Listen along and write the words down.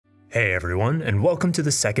Hey everyone, and welcome to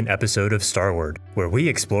the second episode of Starward, where we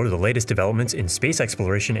explore the latest developments in space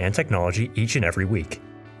exploration and technology each and every week.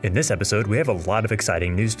 In this episode, we have a lot of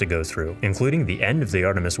exciting news to go through, including the end of the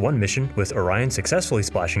Artemis 1 mission with Orion successfully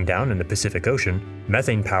splashing down in the Pacific Ocean,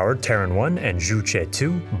 methane-powered Terran 1 and Zhuche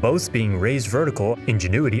 2 both being raised vertical,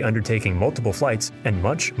 Ingenuity undertaking multiple flights, and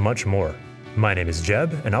much, much more. My name is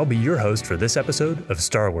Jeb, and I'll be your host for this episode of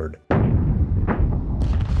Starward.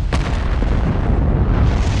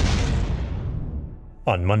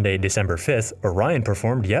 On Monday, December 5th, Orion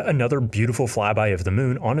performed yet another beautiful flyby of the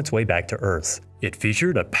moon on its way back to Earth. It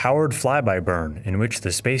featured a powered flyby burn, in which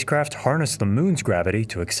the spacecraft harnessed the moon's gravity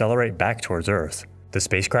to accelerate back towards Earth. The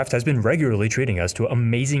spacecraft has been regularly treating us to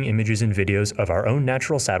amazing images and videos of our own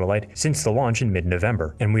natural satellite since the launch in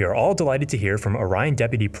mid-November, and we are all delighted to hear from Orion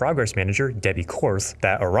Deputy Progress Manager Debbie Korth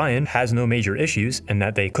that Orion has no major issues and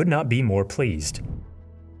that they could not be more pleased.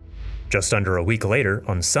 Just under a week later,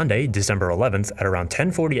 on Sunday, December 11th at around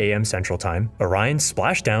 10:40 a.m. Central Time, Orion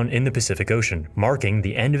splashed down in the Pacific Ocean, marking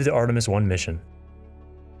the end of the Artemis 1 mission.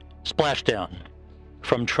 Splashdown.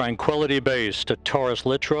 From Tranquility Base to Taurus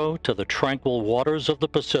Littrow to the tranquil waters of the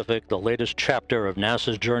Pacific, the latest chapter of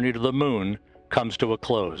NASA's journey to the moon comes to a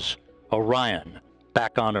close. Orion,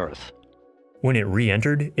 back on Earth. When it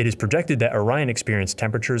re-entered, it is projected that Orion experienced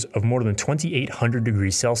temperatures of more than 2,800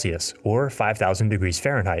 degrees Celsius, or 5,000 degrees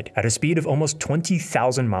Fahrenheit, at a speed of almost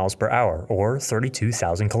 20,000 miles per hour, or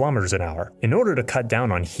 32,000 kilometers an hour. In order to cut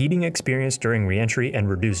down on heating experienced during re-entry and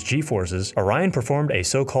reduce G-forces, Orion performed a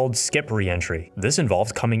so-called skip re-entry. This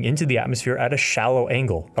involved coming into the atmosphere at a shallow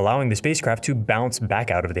angle, allowing the spacecraft to bounce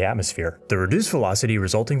back out of the atmosphere. The reduced velocity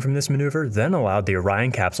resulting from this maneuver then allowed the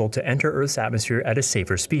Orion capsule to enter Earth's atmosphere at a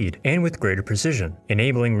safer speed, and with greater precision,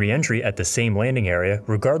 enabling re-entry at the same landing area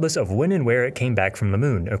regardless of when and where it came back from the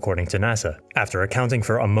moon, according to NASA. After accounting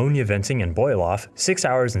for ammonia venting and boil-off, 6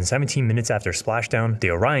 hours and 17 minutes after splashdown,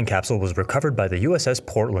 the Orion capsule was recovered by the USS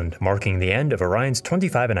Portland, marking the end of Orion's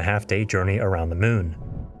 25.5-day journey around the moon.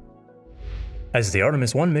 As the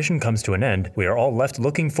Artemis 1 mission comes to an end, we are all left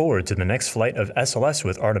looking forward to the next flight of SLS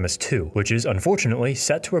with Artemis 2, which is unfortunately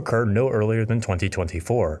set to occur no earlier than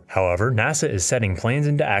 2024. However, NASA is setting plans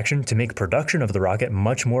into action to make production of the rocket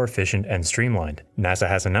much more efficient and streamlined. NASA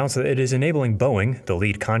has announced that it is enabling Boeing, the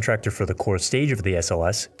lead contractor for the core stage of the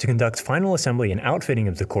SLS, to conduct final assembly and outfitting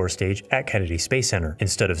of the core stage at Kennedy Space Center,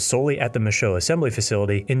 instead of solely at the Michaud Assembly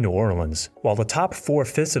Facility in New Orleans. While the top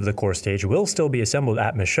 4/5 of the core stage will still be assembled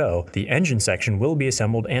at Michaud, the engine section will be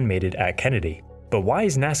assembled and mated at Kennedy. But why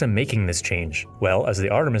is NASA making this change? Well, as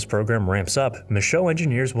the Artemis program ramps up, Michaud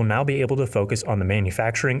engineers will now be able to focus on the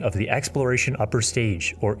manufacturing of the Exploration Upper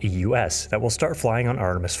Stage, or EUS, that will start flying on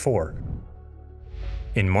Artemis 4.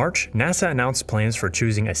 In March, NASA announced plans for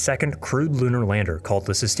choosing a second crewed lunar lander called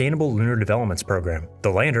the Sustainable Lunar Developments Program. The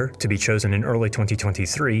lander, to be chosen in early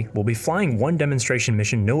 2023, will be flying one demonstration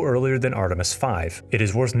mission no earlier than Artemis 5. It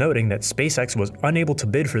is worth noting that SpaceX was unable to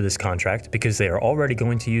bid for this contract because they are already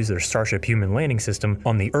going to use their Starship human landing system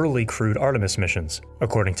on the early crewed Artemis missions.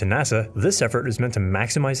 According to NASA, this effort is meant to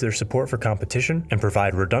maximize their support for competition and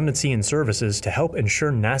provide redundancy in services to help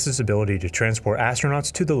ensure NASA's ability to transport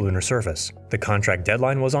astronauts to the lunar surface. The contract deadline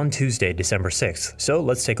was on Tuesday, December 6th, so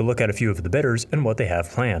let's take a look at a few of the bidders and what they have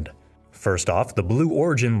planned. First off, the Blue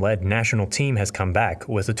Origin-led national team has come back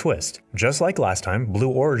with a twist. Just like last time, Blue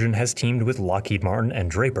Origin has teamed with Lockheed Martin and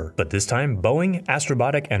Draper, but this time Boeing,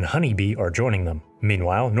 Astrobotic, and Honeybee are joining them.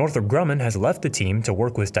 Meanwhile, Northrop Grumman has left the team to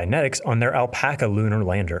work with Dynetics on their Alpaca lunar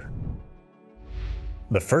lander.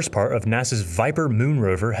 The first part of NASA's Viper moon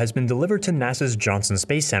rover has been delivered to NASA's Johnson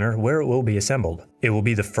Space Center, where it will be assembled. It will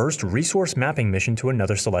be the first resource mapping mission to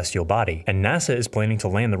another celestial body, and NASA is planning to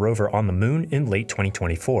land the rover on the moon in late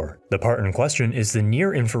 2024. The part in question is the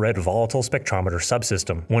Near-Infrared Volatile Spectrometer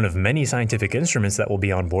subsystem, one of many scientific instruments that will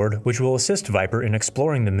be on board, which will assist Viper in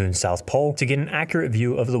exploring the moon's south pole to get an accurate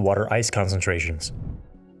view of the water ice concentrations.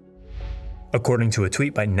 According to a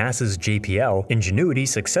tweet by NASA's JPL, Ingenuity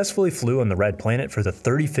successfully flew on the Red Planet for the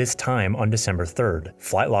 35th time on December 3rd.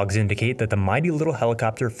 Flight logs indicate that the mighty little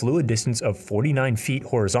helicopter flew a distance of 49 feet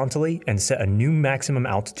horizontally and set a new maximum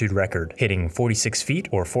altitude record, hitting 46 feet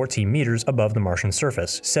or 14 meters above the Martian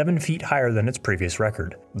surface, 7 feet higher than its previous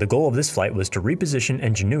record. The goal of this flight was to reposition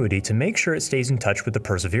Ingenuity to make sure it stays in touch with the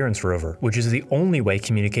Perseverance rover, which is the only way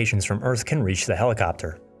communications from Earth can reach the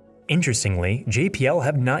helicopter. Interestingly, JPL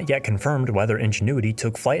have not yet confirmed whether Ingenuity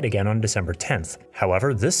took flight again on December 10th.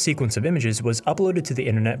 However, this sequence of images was uploaded to the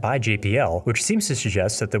internet by JPL, which seems to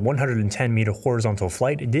suggest that the 110-meter horizontal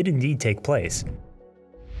flight did indeed take place.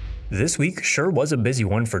 This week sure was a busy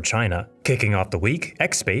one for China. Kicking off the week,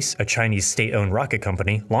 X-Space, a Chinese state-owned rocket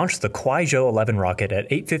company, launched the Kuaizhou 11 rocket at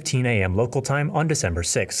 8:15 a.m. local time on December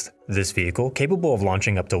 6th. This vehicle, capable of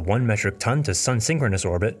launching up to 1 metric ton to sun-synchronous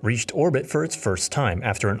orbit, reached orbit for its first time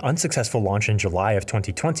after an unsuccessful launch in July of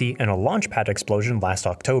 2020 and a launch pad explosion last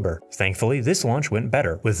October. Thankfully, this launch went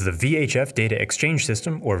better, with the VHF Data Exchange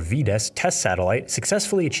System, or VDES, test satellite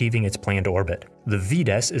successfully achieving its planned orbit. The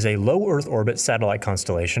VDES is a low Earth orbit satellite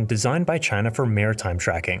constellation designed by China for maritime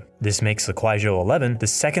tracking. This makes the Kuaizhou 11 the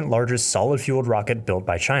second largest solid-fueled rocket built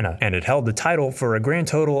by China, and it held the title for a grand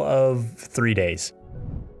total of 3 days.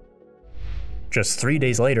 Just 3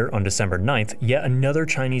 days later, on December 9th, yet another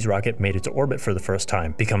Chinese rocket made it to orbit for the first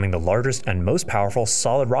time, becoming the largest and most powerful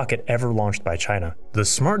solid rocket ever launched by China. The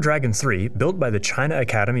Smart Dragon 3, built by the China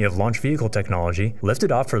Academy of Launch Vehicle Technology,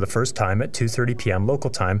 lifted off for the first time at 2:30 p.m. local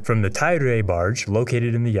time from the Tairui barge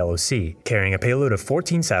located in the Yellow Sea, carrying a payload of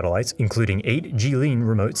 14 satellites, including 8 Jilin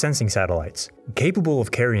remote sensing satellites. Capable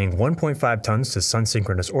of carrying 1.5 tons to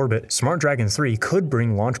sun-synchronous orbit, Smart Dragon 3 could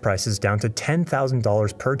bring launch prices down to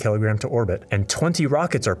 $10,000 per kilogram to orbit, and 20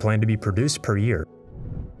 rockets are planned to be produced per year.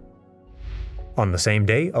 On the same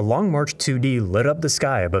day, a Long March 2D lit up the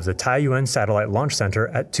sky above the Taiyuan Satellite Launch Center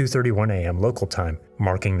at 2:31 a.m. local time,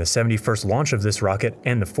 marking the 71st launch of this rocket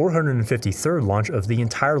and the 453rd launch of the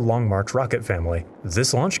entire Long March rocket family.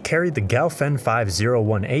 This launch carried the Gaofen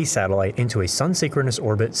 501A satellite into a sun-synchronous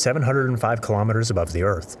orbit 705 kilometers above the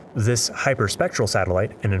Earth. This hyperspectral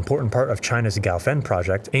satellite, an important part of China's Gaofen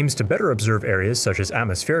project, aims to better observe areas such as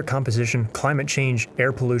atmospheric composition, climate change,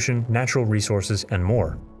 air pollution, natural resources, and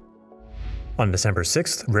more. On December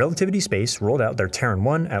 6th, Relativity Space rolled out their Terran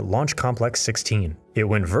 1 at Launch Complex 16. It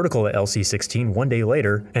went vertical at LC-16 1 day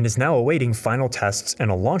later and is now awaiting final tests and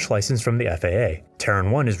a launch license from the FAA.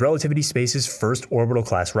 Terran 1 is Relativity Space's first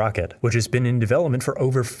orbital-class rocket, which has been in development for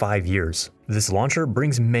over 5 years. This launcher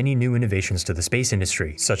brings many new innovations to the space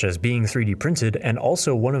industry, such as being 3D printed and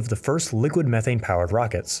also one of the first liquid methane-powered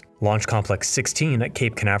rockets. Launch Complex 16 at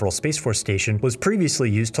Cape Canaveral Space Force Station was previously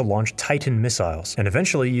used to launch Titan missiles, and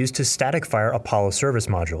eventually used to static-fire Apollo service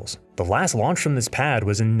modules. The last launch from this pad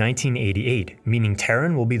was in 1988, meaning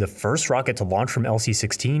Terran will be the first rocket to launch from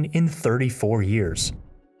LC-16 in 34 years.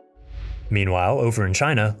 Meanwhile, over in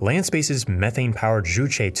China, Landspace's methane-powered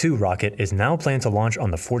Zhuche 2 rocket is now planned to launch on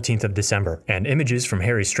the 14th of December, and images from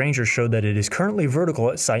Harry Stranger showed that it is currently vertical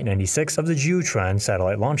at Site 96 of the Jiuquan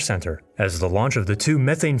Satellite Launch Center. As the launch of the 2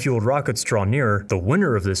 methane-fueled rockets draw nearer, the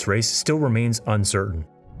winner of this race still remains uncertain.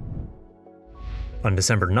 On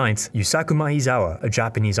December 9th, Yusaku Maezawa, a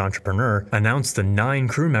Japanese entrepreneur, announced the 9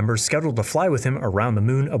 crew members scheduled to fly with him around the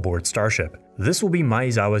moon aboard Starship. This will be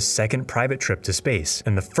Maezawa's second private trip to space,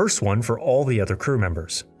 and the first one for all the other crew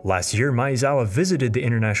members. Last year, Maezawa visited the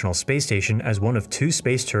International Space Station as one of 2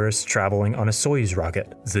 space tourists traveling on a Soyuz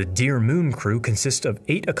rocket. The dearMoon crew consists of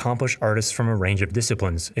 8 accomplished artists from a range of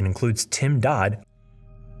disciplines. It includes Tim Dodd.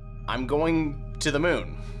 I'm going to the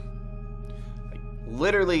moon.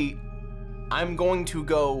 Literally, I'm going to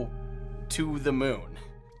go to the moon.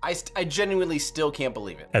 I genuinely still can't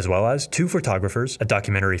believe it. As well as 2 photographers, a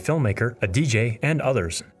documentary filmmaker, a DJ, and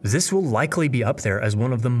others. This will likely be up there as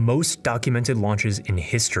one of the most documented launches in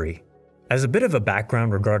history. As a bit of a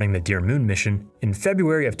background regarding the dearMoon mission, in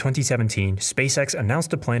February of 2017, SpaceX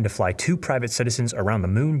announced a plan to fly 2 private citizens around the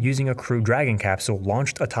moon using a Crew Dragon capsule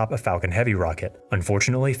launched atop a Falcon Heavy rocket.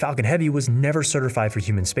 Unfortunately, Falcon Heavy was never certified for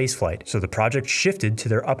human spaceflight, so the project shifted to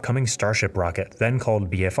their upcoming Starship rocket, then called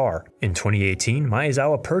BFR. In 2018,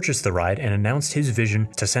 Maezawa purchased the ride and announced his vision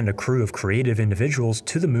to send a crew of creative individuals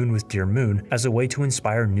to the moon with dearMoon as a way to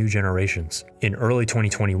inspire new generations. In early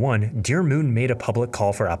 2021, dearMoon made a public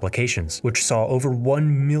call for applications, which saw over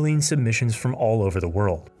 1 million submissions from all over the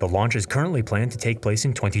world. The launch is currently planned to take place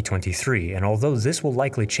in 2023, and although this will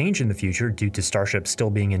likely change in the future due to Starship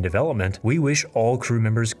still being in development, we wish all crew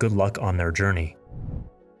members good luck on their journey.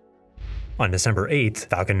 On December 8th,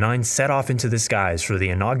 Falcon 9 set off into the skies for the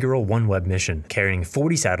inaugural OneWeb mission, carrying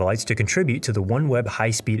 40 satellites to contribute to the OneWeb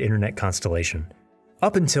high-speed internet constellation.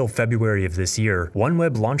 Up until February of this year,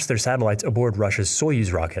 OneWeb launched their satellites aboard Russia's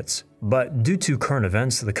Soyuz rockets. But due to current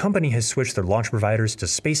events, the company has switched their launch providers to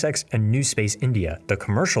SpaceX and New Space India, the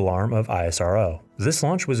commercial arm of ISRO. This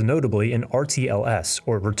launch was notably an RTLS,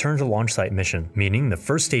 or Return to Launch Site mission, meaning the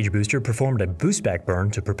first stage booster performed a boost-back burn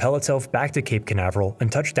to propel itself back to Cape Canaveral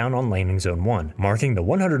and touch down on Landing Zone 1, marking the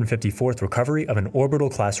 154th recovery of an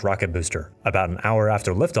orbital-class rocket booster. About an hour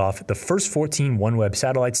after liftoff, the first 14 OneWeb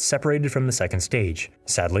satellites separated from the second stage.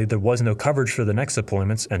 Sadly, there was no coverage for the next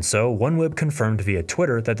deployments, and so OneWeb confirmed via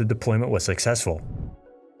Twitter that the deployment was successful.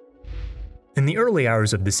 In the early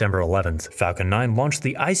hours of December 11th, Falcon 9 launched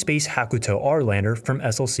the iSpace Hakuto-R lander from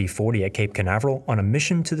SLC-40 at Cape Canaveral on a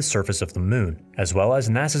mission to the surface of the Moon, as well as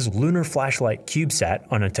NASA's Lunar Flashlight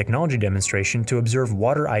CubeSat on a technology demonstration to observe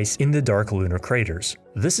water ice in the dark lunar craters.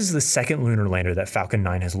 This is the second lunar lander that Falcon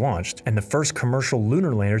 9 has launched, and the first commercial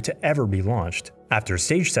lunar lander to ever be launched. After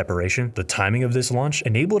stage separation, the timing of this launch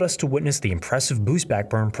enabled us to witness the impressive boost back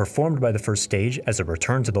burn performed by the first stage as it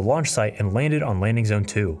returned to the launch site and landed on Landing Zone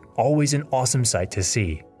 2. Always an awesome sight to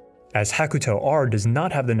see. As Hakuto-R does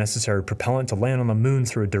not have the necessary propellant to land on the Moon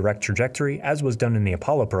through a direct trajectory as was done in the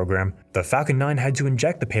Apollo program, the Falcon 9 had to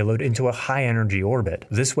inject the payload into a high-energy orbit.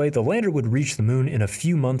 This way, the lander would reach the Moon in a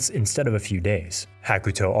few months instead of a few days.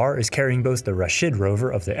 Hakuto-R is carrying both the Rashid rover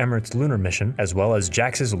of the Emirates lunar mission as well as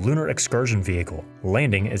JAXA's Lunar Excursion Vehicle.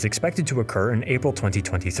 Landing is expected to occur in April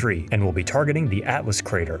 2023 and will be targeting the Atlas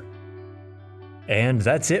crater. And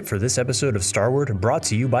that's it for this episode of Starward, brought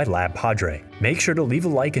to you by LabPadre. Make sure to leave a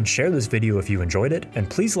like and share this video if you enjoyed it, and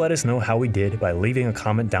please let us know how we did by leaving a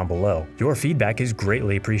comment down below. Your feedback is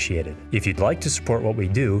greatly appreciated. If you'd like to support what we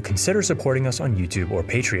do, consider supporting us on YouTube or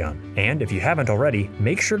Patreon. And if you haven't already,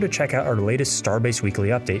 make sure to check out our latest Starbase Weekly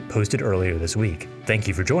update posted earlier this week. Thank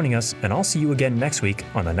you for joining us, and I'll see you again next week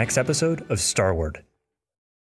on the next episode of Starward.